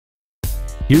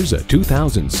Here's a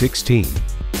 2016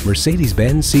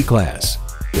 Mercedes-Benz C-Class.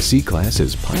 The C-Class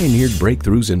has pioneered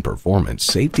breakthroughs in performance,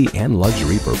 safety, and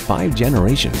luxury for 5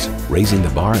 generations, raising the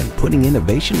bar and putting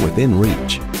innovation within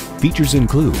reach. Features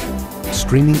include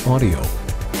streaming audio,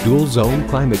 dual zone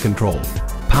climate control,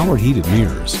 power heated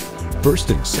mirrors, first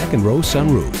and second row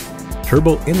sunroof,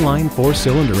 turbo inline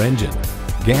 4-cylinder engine,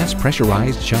 gas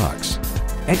pressurized shocks,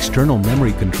 external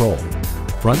memory control,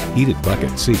 front heated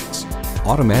bucket seats,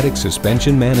 automatic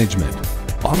suspension management,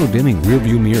 auto dimming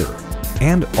rearview mirror,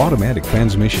 and automatic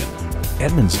transmission.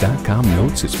 Edmunds.com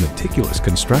notes its meticulous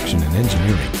construction and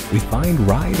engineering, refined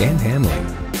ride and handling,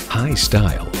 high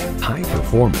style, high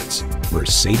performance,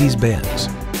 Mercedes-Benz.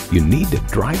 You need to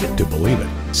drive it to believe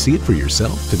it. See it for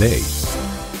yourself today.